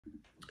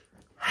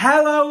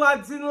Hello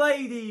lads and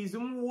ladies,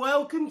 and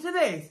welcome to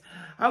this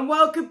and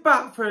welcome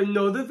back for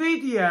another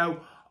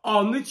video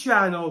on the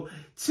channel.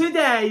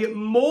 Today,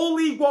 more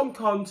League One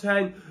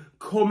content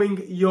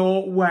coming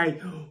your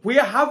way. We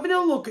are having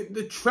a look at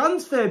the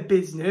transfer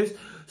business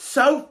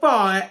so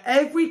far at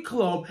every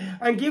club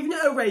and giving it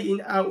a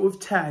rating out of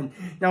 10.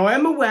 Now, I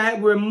am aware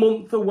we're a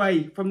month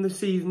away from the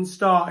season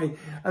starting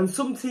and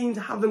some teams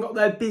haven't got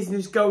their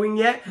business going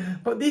yet,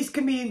 but this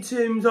can be in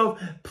terms of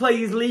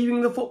players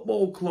leaving the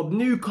football club,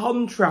 new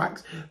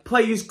contracts,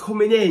 players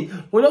coming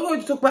in. We're not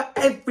going to talk about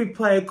every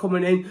player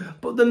coming in,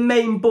 but the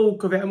main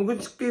bulk of it, and we're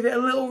going to give it a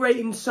little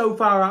rating so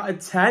far out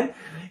of 10.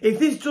 If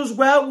this does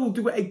well, we'll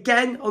do it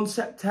again on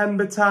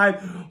September time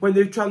when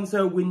the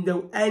transfer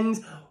window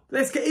ends.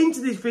 Let's get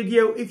into this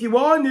video. If you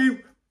are new,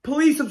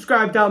 please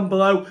subscribe down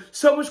below.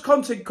 So much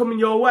content coming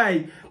your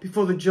way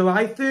before the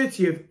July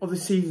 30th of the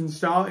season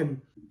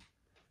starting.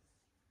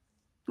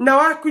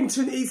 Now,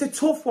 Accrington, it's a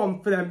tough one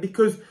for them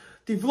because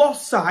they've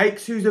lost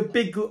Sykes, who's a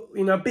big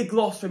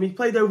loss for them. He's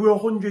played over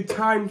 100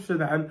 times for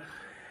them.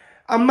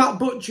 And Matt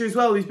Butcher as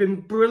well, who's been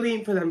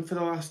brilliant for them for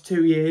the last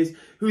 2 years,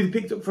 who they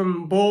picked up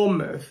from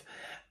Bournemouth.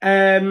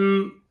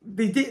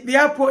 They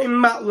have put in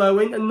Matt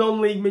Lowen, a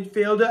non-league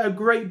midfielder, a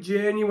great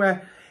journey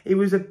where he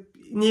was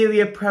nearly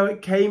a pro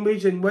at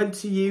Cambridge and went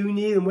to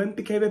uni and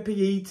became a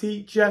PE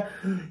teacher.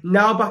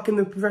 Now back in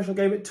the professional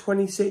game at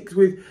 26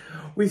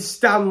 with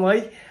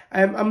Stanley.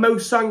 And Mo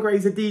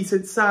Sangre's a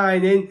decent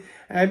signing.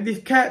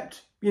 They've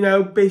kept,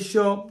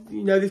 Bishop,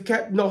 they've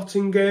kept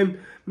Nottingham.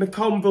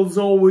 McConville's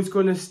always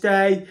going to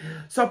stay.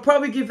 So I'll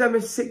probably give them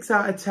a 6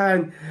 out of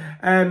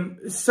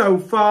 10 so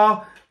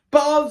far.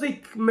 But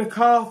obviously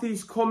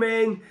McCarthy's come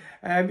in.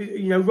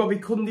 Robbie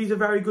Cundy's a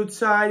very good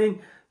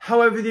signing.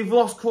 However, they've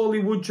lost Crawley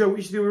Woodrow,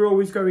 which they were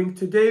always going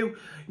to do.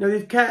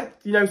 They've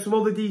kept, some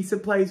other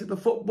decent players at the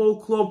football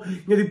club.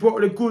 They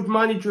brought in a good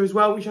manager as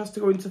well, which has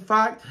to go into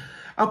fact.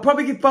 I'll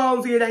probably give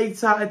Barnsley an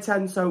 8 out of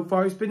 10 so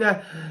far. It's been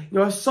a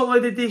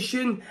solid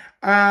addition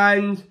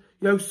and,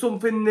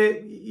 something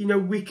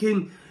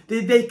that,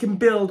 they can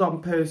build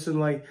on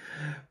personally.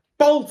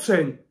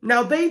 Bolton.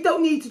 Now, they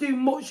don't need to do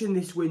much in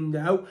this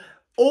window.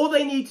 All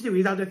they need to do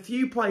is add a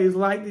few players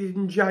like they did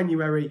in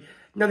January.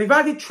 Now, they've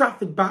added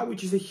Trafford back,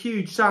 which is a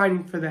huge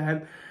signing for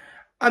them.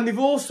 And they've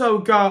also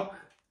got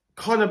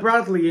Connor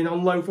Bradley in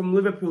on loan from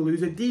Liverpool,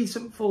 who's a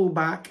decent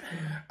fullback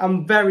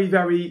and very,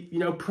 very,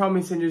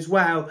 promising as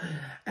well.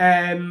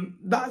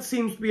 That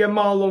seems to be a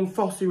Marlon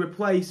Fossey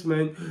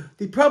replacement.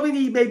 They probably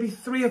need maybe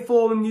 3 or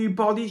 4 new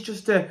bodies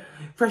just to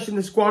freshen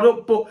the squad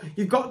up. But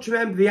you've got to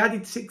remember, they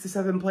added 6 or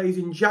 7 players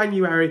in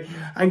January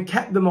and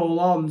kept them all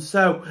on.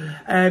 So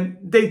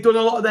they've done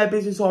a lot of their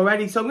business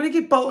already. So I'm going to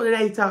give Bolton an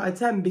 8 out of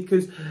 10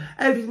 because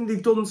everything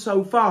they've done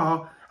so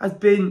far has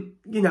been,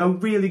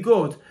 really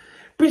good.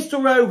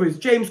 Bristol Rovers,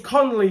 James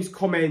Connolly's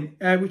come in,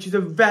 which is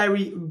a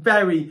very,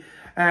 very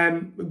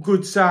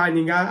good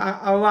signing.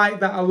 I like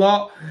that a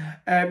lot.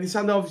 They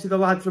signed obviously the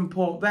lad from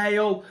Port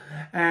Vale.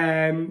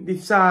 They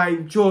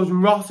signed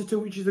Jordan Rossiter,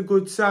 which is a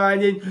good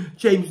signing.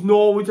 James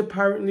Norwood's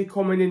apparently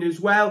coming in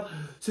as well.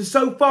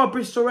 So far,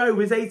 Bristol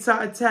Rovers, 8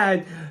 out of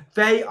 10.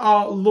 They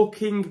are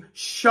looking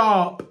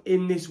sharp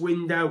in this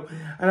window.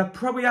 And I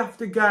probably have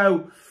to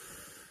go,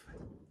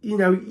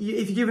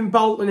 if you're giving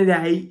Bolton an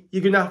 8,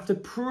 you're going to have to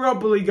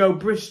probably go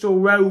Bristol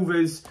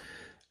Rovers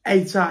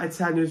 8 out of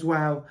 10 as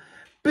well.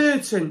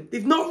 Burton,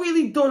 they've not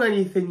really done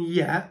anything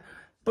yet,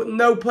 but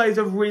no players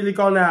have really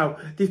gone out.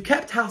 They've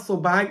kept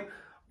Hasselbank,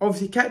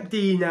 obviously kept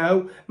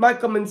Dino.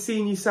 Michael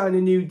Mancini signed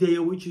a new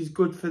deal, which is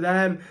good for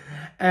them.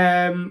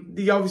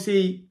 They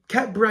obviously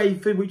kept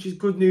Brayford, which is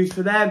good news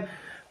for them.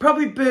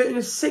 Probably Burton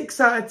a 6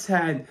 out of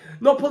 10.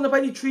 Not pulling up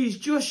any trees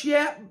just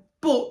yet,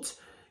 but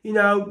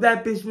their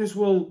business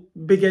will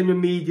begin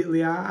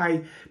immediately,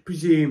 I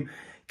presume.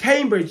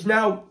 Cambridge,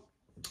 now,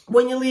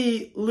 when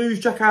you lose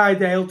Jack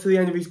Iredale to the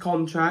end of his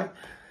contract,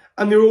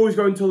 and they're always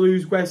going to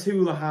lose Wes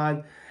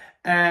Hoolahan,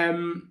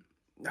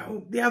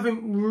 they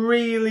haven't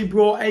really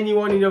brought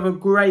anyone in of a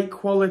great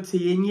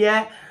quality in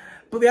yet,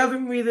 but they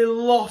haven't really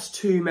lost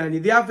too many.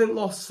 They haven't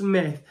lost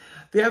Smith.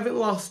 They haven't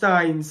lost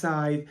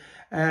Ironside.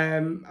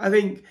 I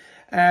think,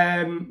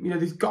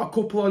 they've got a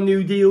couple of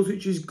new deals,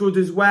 which is good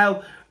as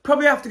well.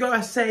 Probably have to go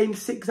a same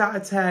 6 out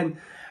of 10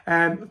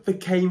 for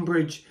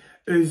Cambridge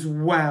as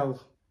well.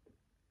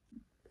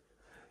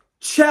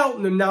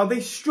 Cheltenham, now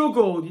they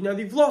struggled.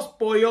 They've lost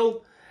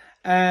Boyle.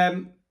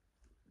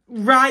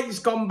 Wright's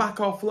gone back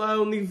off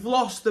loan. They've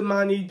lost the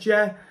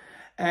manager.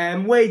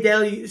 Wade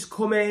Elliott's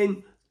come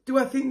in. Do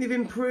I think they've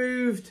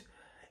improved?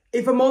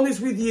 If I'm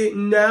honest with you,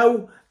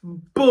 no.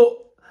 But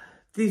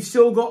they've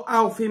still got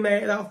Alfie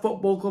Mate at that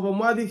football club. And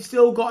while they've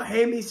still got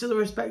him, it's still a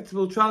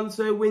respectable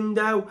transfer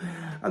window.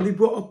 And they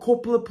brought a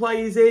couple of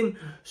players in.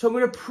 So I'm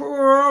going to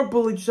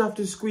probably just have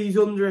to squeeze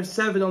under a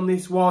 7 on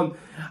this one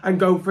and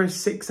go for a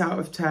 6 out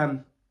of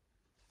 10.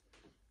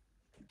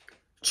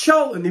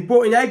 Charlton, they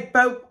brought in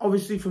Egbo,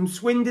 obviously from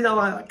Swindon. I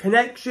like that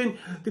connection.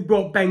 They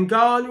brought Ben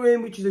Garner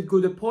in, which is a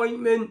good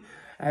appointment.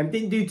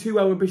 Didn't do too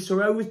well with Bristol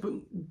Rovers, but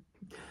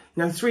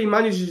You know, 3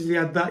 managers he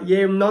had that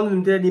year, and none of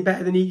them did any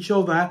better than each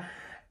other.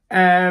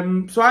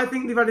 So I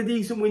think they've had a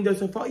decent window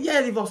so far.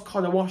 Yeah, they've lost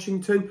Connor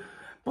Washington,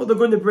 but they're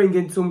going to bring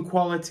in some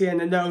quality,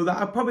 and I know that.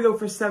 I'd probably go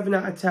for a 7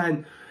 out of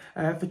 10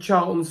 for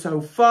Charlton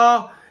so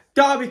far.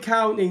 Derby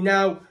County,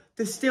 now,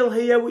 they're still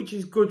here, which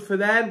is good for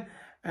them.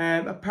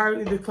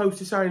 Apparently, they're close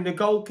to signing a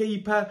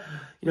goalkeeper.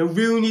 You know,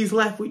 Rooney's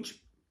left, which,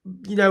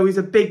 you know, is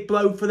a big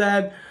blow for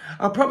them.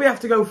 I'll probably have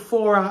to go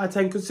 4 out of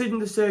 10, considering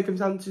the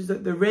circumstances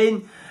that they're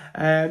in.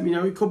 You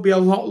know, it could be a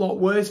lot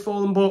worse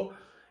for them, but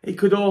it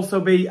could also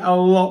be a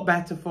lot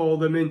better for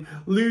them. And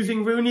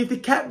losing Rooney, if they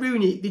kept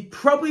Rooney, they'd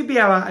probably be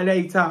about an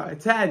 8 out of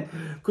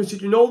 10.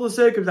 Considering all the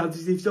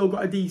circumstances, they've still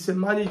got a decent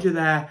manager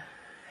there.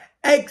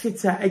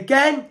 Exeter,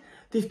 again,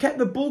 they've kept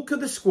the bulk of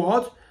the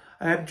squad.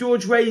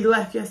 George Ray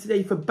left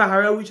yesterday for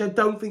Barrow, which I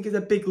don't think is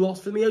a big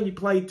loss for me. He only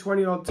played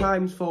 20 odd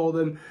times for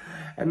them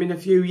in a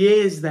few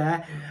years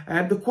there.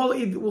 The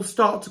quality will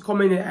start to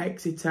come in at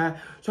Exeter.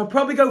 So I'll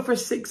probably go for a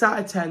 6 out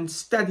of 10,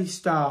 steady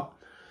start.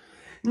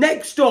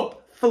 Next up,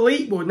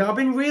 Fleetwood. Now, I've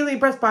been really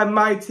impressed by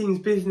my team's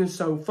business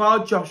so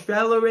far. Josh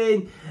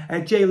Bellerin,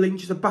 Jay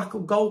Lynch is a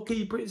backup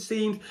goalkeeper, it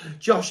seems.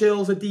 Josh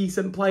Earl's a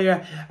decent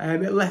player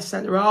at left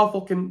centre-half,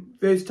 looking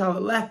versatile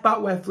at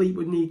left-back, where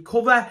Fleetwood need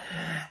cover.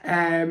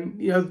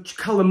 You know,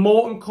 Callum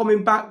Morton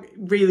coming back,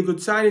 really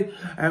good signing.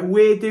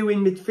 We're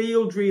doing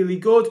midfield, really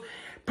good.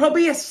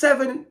 Probably a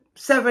 7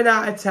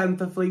 out of 10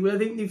 for Fleetwood. I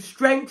think they've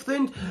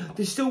strengthened.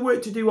 There's still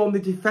work to do on the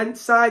defence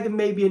side, and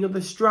maybe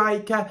another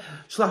striker /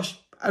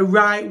 a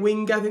right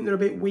winger. I think they're a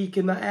bit weak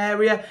in that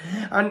area.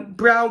 And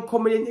Brown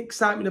coming in,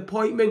 excitement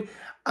appointment.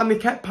 And they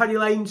kept Paddy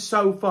Lane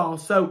so far.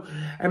 So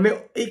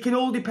it can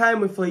all depend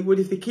with Fleetwood.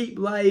 If they keep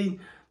Lane,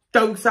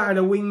 don't sign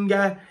a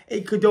winger,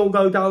 it could all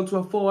go down to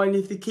a 4. And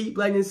if they keep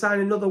Lane and sign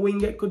another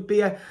winger, it could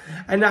be a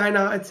 9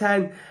 out of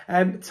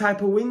 10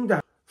 type of window.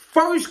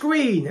 Forest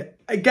Green,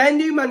 again,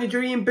 new manager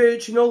Ian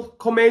Birchinall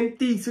come in.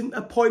 Decent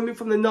appointment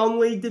from the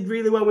non-league. Did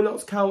really well with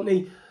Notts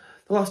County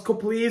the last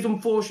couple of years,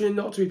 unfortunately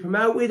not to be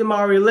promoted.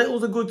 Amari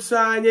Little's a good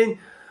signing.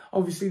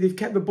 Obviously, they've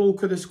kept the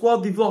bulk of the squad.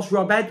 They've lost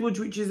Rob Edwards,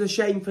 which is a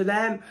shame for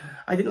them.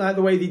 I didn't like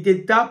the way they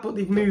did that, but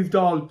they've moved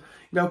on, you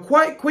know,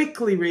 quite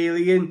quickly,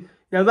 really. And,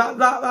 you know,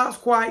 that's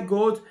quite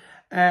good.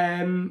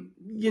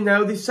 You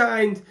know, they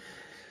signed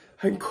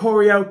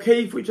Corey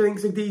O'Keefe, which I think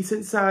is a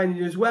decent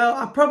signing as well.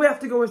 I probably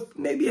have to go with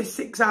maybe a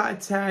 6 out of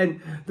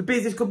 10. The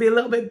business could be a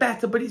little bit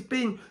better, but it's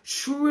been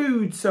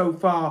shrewd so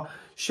far,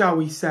 shall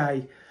we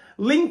say.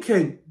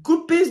 Lincoln,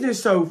 good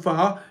business so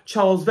far.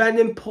 Charles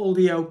Venom, Paul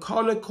D.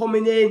 O'Connor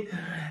coming in.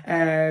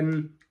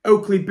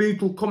 Oakley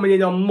Bootle coming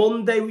in on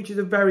Monday, which is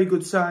a very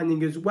good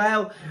signing as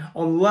well.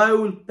 On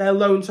loan, their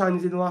loan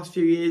signings in the last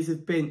few years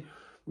have been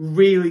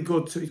really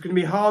good. So it's going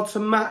to be hard to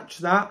match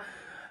that.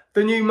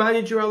 The new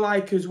manager I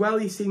like as well.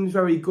 He seems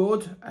very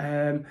good.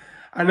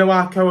 I know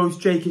our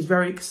co-host Jake is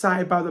very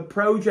excited about the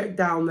project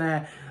down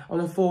there on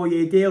a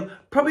 4-year deal.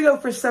 Probably go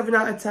for a 7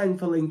 out of 10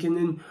 for Lincoln,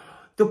 and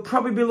they'll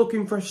probably be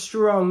looking for a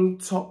strong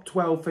top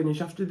 12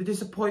 finish after the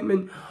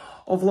disappointment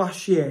of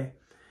last year.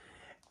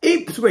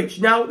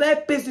 Ipswich, now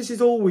their business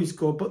is always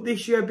good, but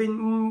this year I've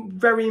been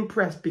very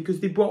impressed because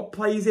they brought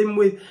players in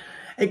with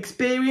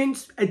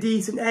experience, a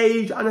decent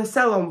age and a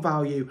sell-on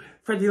value.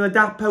 Freddie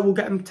Ladapo will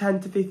get them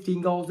 10 to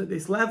 15 goals at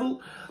this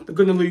level. They're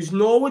going to lose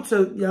Norwood,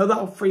 so you know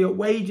that'll free up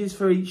wages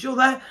for each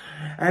other.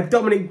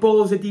 Dominic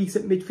Ball's a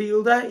decent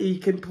midfielder. He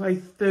can play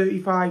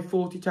 35,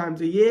 40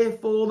 times a year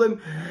for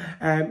them.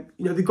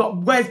 You know, they've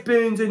got Wes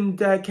Burns and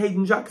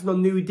Caden Jackson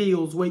on new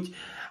deals, which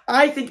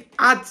I think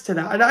adds to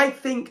that. And I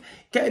think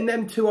getting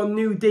them two on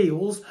new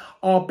deals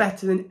are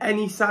better than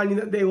any signing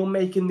that they will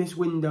make in this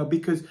window,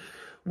 because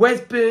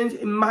Wes Burns,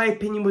 in my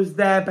opinion, was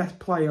their best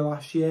player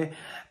last year.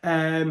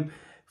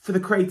 For the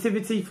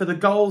creativity, for the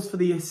goals, for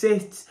the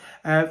assists,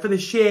 for the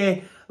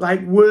sheer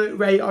work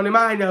rate on him.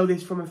 I know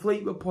this from a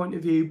Fleetwood point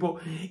of view,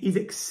 but he's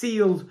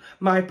exceeded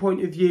my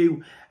point of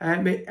view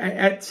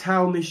at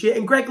Town this year.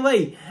 And Greg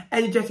Lee,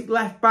 energetic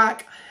left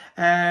back,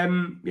 you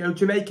know,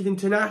 Jamaican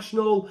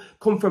international,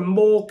 come from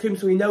Morecambe,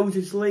 so he knows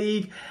his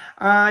league,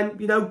 and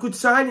you know, good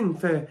signing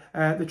for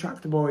the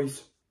Tractor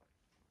Boys.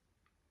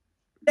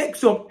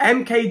 Next up,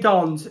 MK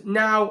Dons.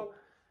 Now,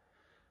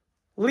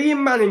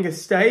 Liam Manning has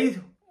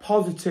stayed.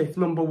 Positive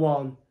number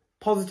 1.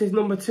 Positive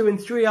number 2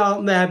 and 3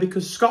 aren't there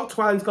because Scott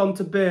Twine's gone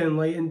to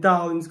Burnley and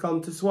Darling's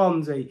gone to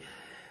Swansea.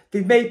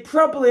 They've made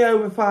probably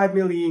over £5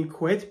 million,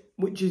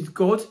 which is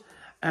good.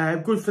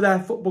 Good for their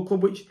football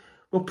club, which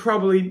will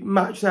probably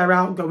match their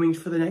outgoings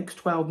for the next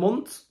 12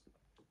 months.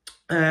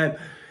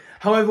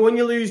 However, when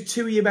you lose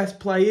 2 of your best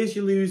players,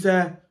 you lose,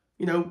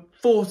 you know,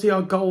 40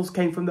 odd goals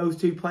came from those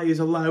 2 players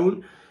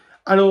alone.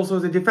 And also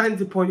as a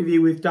defensive point of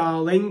view with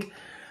Darling.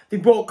 They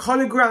brought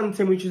Conor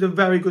Grant in, which is a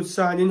very good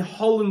signing.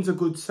 Holland's a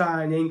good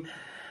signing.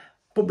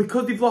 But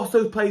because they've lost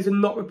those players and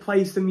not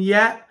replaced them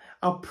yet,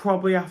 I'll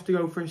probably have to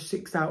go for a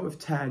 6 out of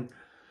 10.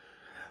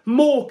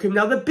 Morecambe.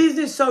 Now, the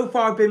business so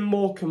far have been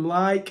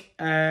Morecambe-like.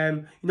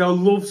 You know,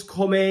 Love's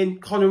come in.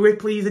 Connor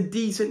Ripley is a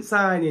decent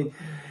signing.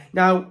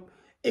 Now,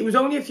 it was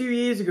only a few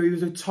years ago he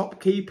was a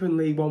top keeper in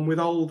League One with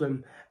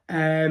Oldham.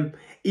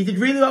 He did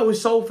really well with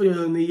Salford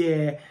earlier in the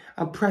year,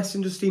 and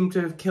Preston just seemed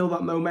to have killed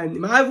that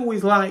momentum. I've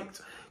always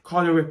liked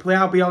Connor Ripley,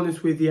 I'll be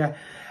honest with you.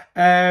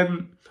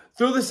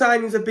 The other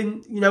signings have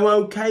been,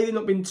 okay. They've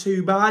not been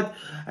too bad.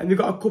 And they've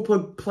got a couple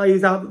of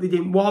players out that they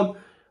didn't want.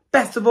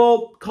 Best of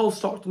all, Cole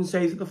Stockton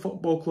stays at the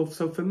football club.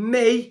 So for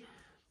me,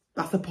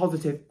 that's a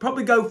positive.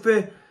 Probably go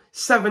for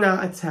 7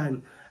 out of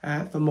 10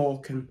 for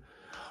Morecambe.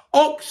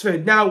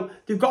 Oxford, now,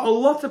 they've got a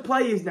lot of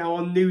players now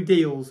on new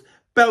deals.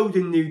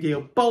 Bowden, new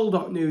deal.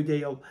 Baldock, new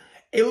deal.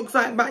 It looks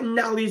like Matt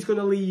Nally's going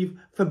to leave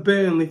for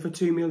Burnley for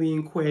 £2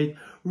 million.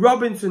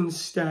 Robinson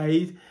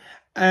stayed.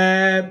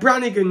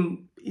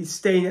 Brannigan is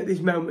staying at this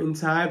moment in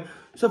time.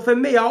 So for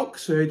me,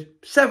 Oxford,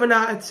 7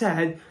 out of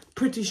 10.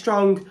 Pretty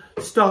strong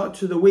start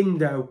to the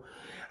window.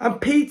 And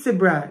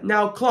Peterborough,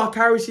 now Clark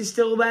Harris is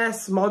still there.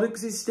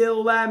 Smoddox is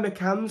still there.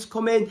 McCann's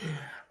coming.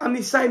 And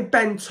they signed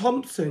Ben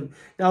Thompson.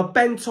 Now,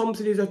 Ben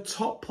Thompson is a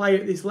top player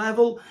at this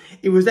level.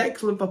 He was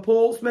excellent for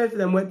Portsmouth,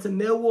 then went to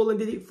Millwall and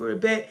did it for a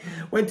bit.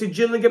 Went to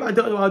Gillingham. I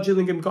don't know how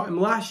Gillingham got him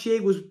last year.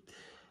 He was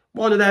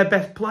one of their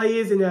best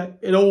players in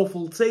an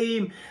awful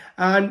team.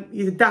 And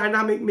he's a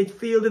dynamic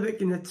midfielder that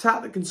can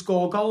attack, that can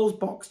score goals,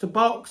 box to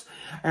box,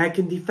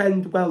 can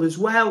defend well as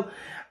well.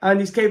 And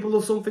he's capable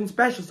of something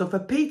special. So for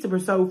Peterborough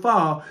so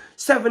far,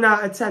 7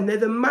 out of 10. They're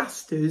the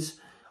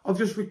masters of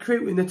just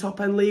recruiting the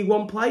top-end League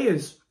One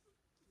players.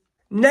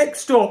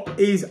 Next up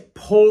is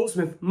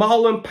Portsmouth.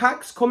 Marlon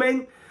Pack's come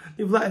in.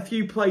 They've let a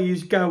few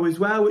players go as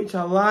well, which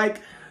I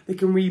like. They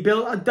can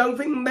rebuild. I don't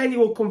think many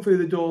will come through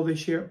the door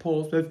this year at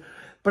Portsmouth,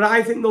 but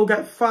I think they'll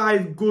get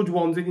 5 good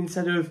ones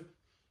instead of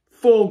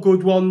 4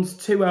 good ones,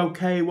 2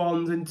 okay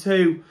ones, and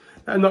 2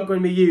 that are not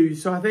going to be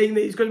used. So I think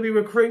that it's going to be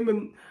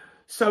recruitment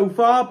so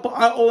far, but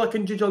all I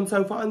can judge on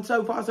so far, and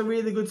so far it's a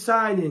really good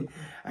signing.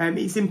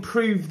 It's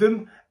improved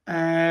them,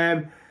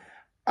 and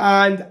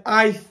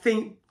I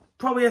think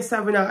probably a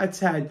 7 out of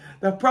 10.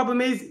 The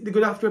problem is they're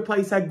going to have to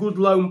replace their good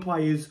loan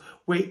players,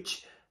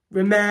 which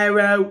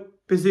Romero,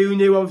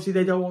 Bazunu, obviously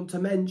they don't want to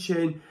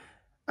mention.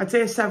 I'd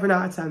say a 7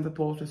 out of 10 for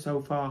Portsmouth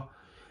so far.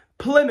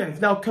 Plymouth.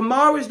 Now,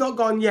 Kamara's not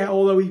gone yet,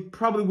 although he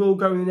probably will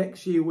go in the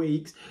next few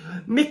weeks.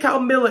 Mikael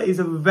Miller is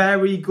a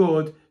very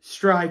good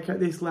striker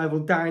at this level.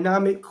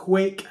 Dynamic,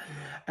 quick,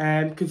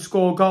 can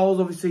score goals.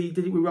 Obviously, he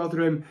did it with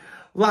Rotherham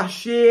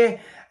last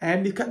year.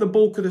 They've kept the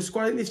bulk of the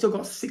squad. I think they've still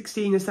got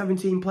 16 or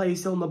 17 players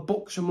still on the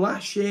books from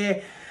last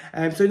year.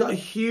 So not a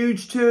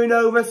huge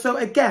turnover. So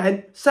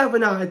again,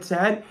 7 out of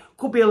 10.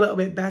 Could be a little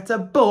bit better,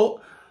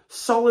 but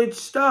solid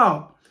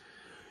start.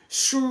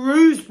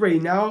 Shrewsbury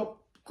now.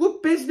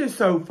 Good business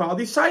so far.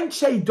 They signed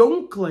Che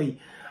Dunkley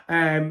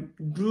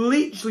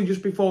literally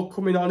just before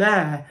coming on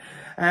air,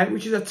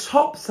 which is a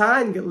top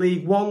signing at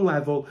League One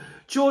level.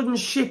 Jordan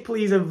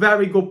Shipley is a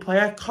very good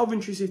player,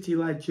 Coventry City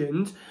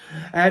legend.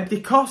 De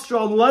Costa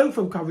on loan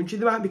from Coventry.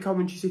 There might be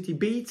Coventry City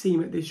B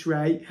team at this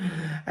rate.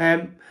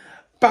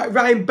 But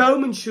Ryan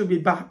Bowman should be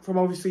back from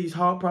obviously his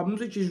heart problems,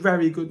 which is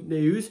very good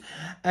news.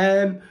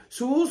 So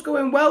all's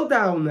going well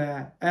down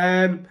there.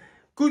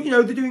 Good,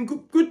 they're doing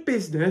good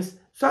business.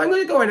 So I'm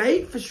going to go an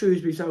 8 for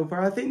Shrewsbury so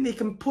far. I think they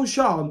can push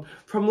on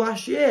from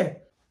last year.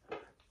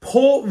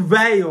 Port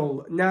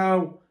Vale.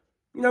 Now,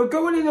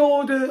 going in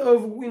order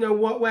of,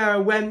 where I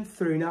went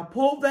through. Now,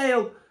 Port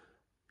Vale,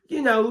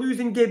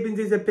 losing Gibbons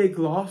is a big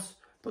loss.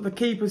 But the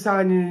keeper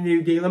signing a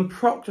new deal and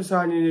Proctor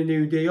signing a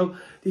new deal.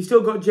 They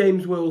still got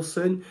James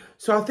Wilson.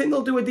 So I think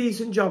they'll do a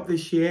decent job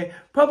this year.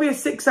 Probably a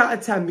 6 out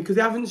of 10 because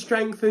they haven't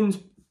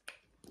strengthened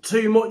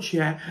too much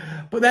yet.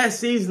 But their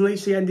season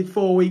literally ended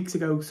 4 weeks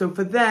ago. So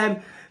for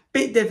them,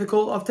 bit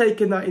difficult. I've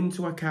taken that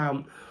into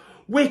account.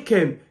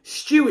 Wickham,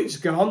 Stewart's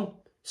gone.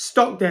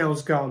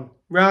 Stockdale's gone.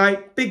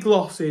 Right? Big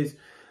losses.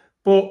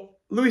 But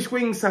Lewis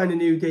Wing signed a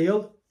new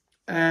deal,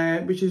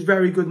 which is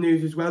very good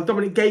news as well.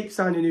 Dominic Gates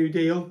signed a new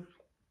deal.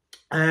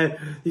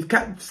 They've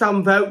kept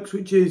Sam Vokes,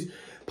 which is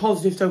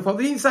positive so far.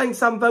 They didn't sign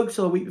Sam Vokes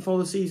till a week before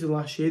the season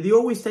last year. They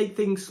always take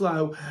things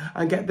slow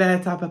and get their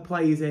type of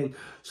players in.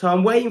 So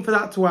I'm waiting for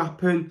that to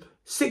happen.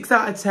 6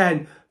 out of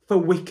 10 for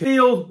Wickham.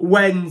 Field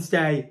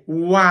Wednesday.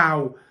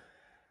 Wow.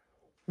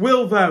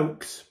 Will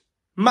Vokes,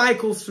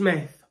 Michael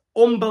Smith,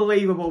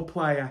 unbelievable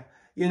player.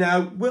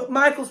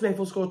 Michael Smith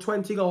will score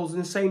 20 goals in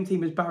the same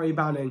team as Barry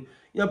Bannon.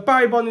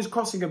 Barry Bannon's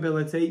crossing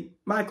ability.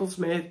 Michael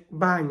Smith,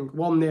 bang,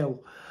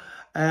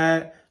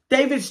 1-0.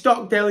 David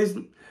Stockdale is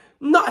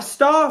not a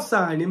star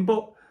signing,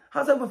 but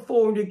has over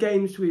 400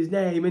 games to his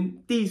name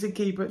and decent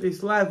keeper at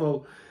this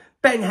level.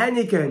 Ben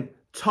Hennigan,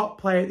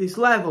 top player at this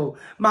level.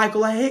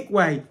 Michael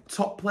Hickway,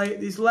 top player at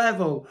this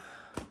level.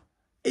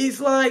 It's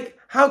like,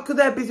 how could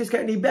their business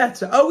get any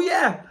better? Oh,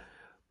 yeah.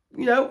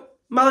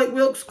 Malik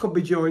Wilkes could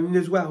be joining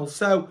as well.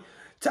 So,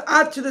 to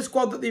add to the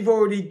squad that they've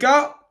already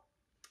got,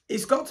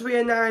 it's got to be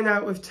a 9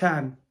 out of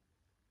 10.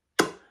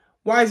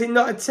 Why is it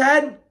not a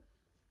 10?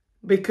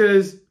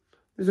 Because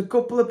there's a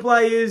couple of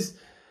players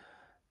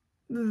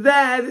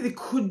there that they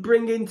could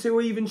bring in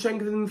to even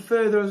strengthen them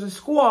further as a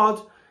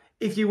squad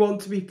if you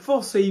want to be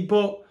fussy.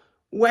 But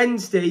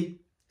Wednesday,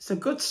 it's a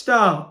good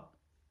start.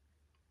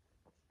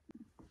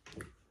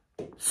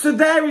 So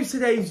there is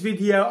today's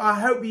video. I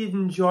hope you did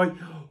enjoy.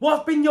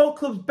 What's been your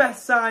club's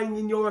best signing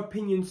in your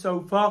opinion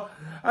so far?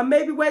 And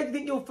maybe where do you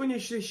think you'll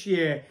finish this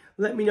year?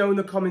 Let me know in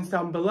the comments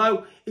down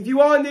below. If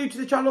you are new to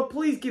the channel,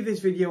 please give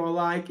this video a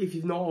like if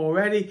you've not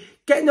already.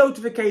 Get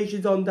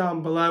notifications on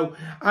down below.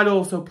 And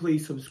also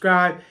please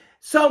subscribe.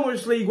 So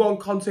much League One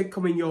content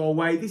coming your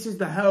way. This is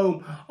the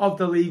home of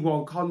the League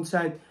One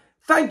content.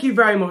 Thank you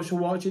very much for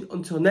watching.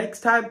 Until next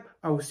time,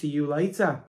 I will see you later.